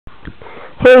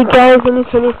Hey guys,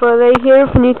 Personnalize right here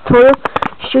for new tutorial.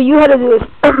 Show you how to do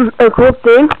a cool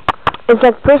thing. It's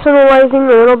like personalizing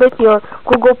a little bit your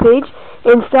Google page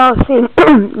instead of saying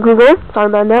Google. Sorry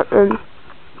about that.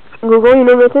 Google, you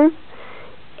know written.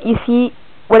 You see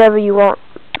whatever you want.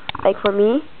 Like for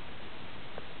me,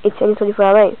 it's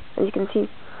Personnalize, as you can see.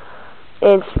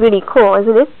 And it's really cool,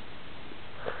 isn't it?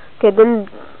 Okay, then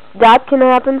that can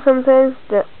happen sometimes.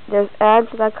 There's ads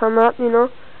that come up, you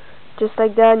know, just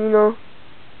like that, you know.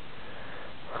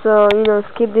 So, you know,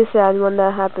 skip this ad when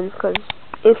that happens, because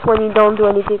it's when you don't do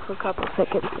anything for a couple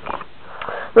seconds. Okay.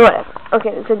 Whatever.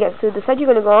 Okay, so again, so the site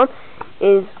you're going to go on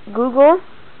is Google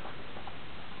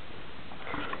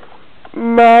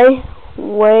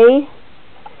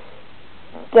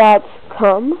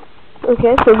myway.com.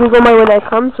 Okay, so Google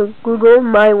myway.com, so Google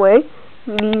My Way.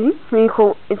 Really easy, really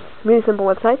cool. It's really simple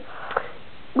website.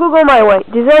 Google My Way.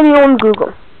 Design your own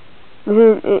Google.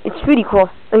 It's really cool.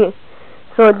 Okay.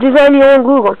 So design your own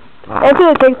Google.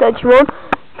 Enter the text that you want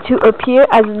to appear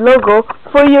as a logo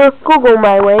for your Google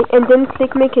My Way, and then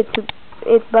click Make It to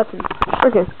It button.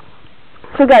 Okay.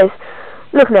 So guys,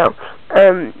 look now.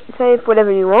 Type whatever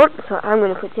you want. So I'm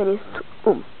gonna put Yanis.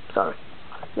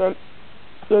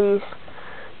 Yanis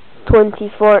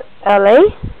 24 LA.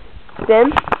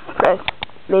 Then press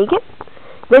Make It.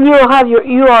 Then you will have your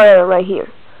URL right here,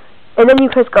 and then you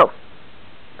press Go,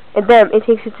 and then it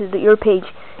takes you to your page.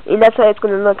 And that's how it's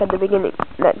going to look at the beginning.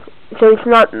 So it's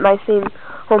not my same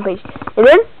homepage. And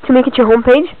then, to make it your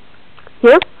homepage,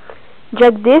 here,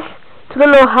 drag this to the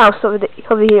little house over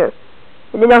here.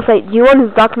 And then I'll say, do you want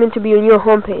this document to be on your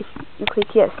homepage? You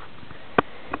click yes.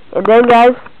 And then,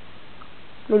 guys,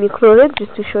 let me close it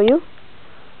just to show you.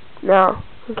 Now,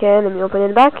 okay, let me open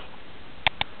it back.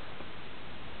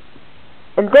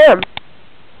 And then,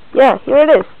 yeah, here it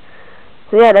is.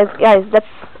 So yeah, guys, that's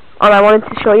all I wanted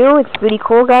to show you. It's really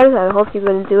cool, guys. I hope you're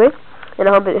going to do it, and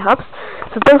I hope it helps.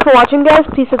 So thanks for watching, guys.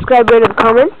 Please subscribe, rate, and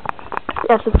comment.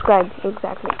 Yeah, subscribe,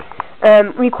 exactly.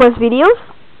 Request videos.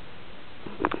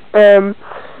 And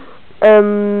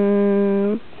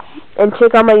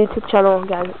check out my YouTube channel,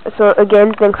 guys. So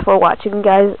again, thanks for watching,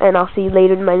 guys, and I'll see you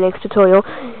later in my next tutorial.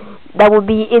 That will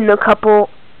be in a couple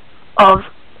of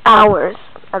hours,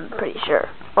 I'm pretty sure,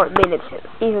 or minutes,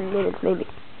 even minutes maybe.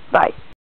 Bye.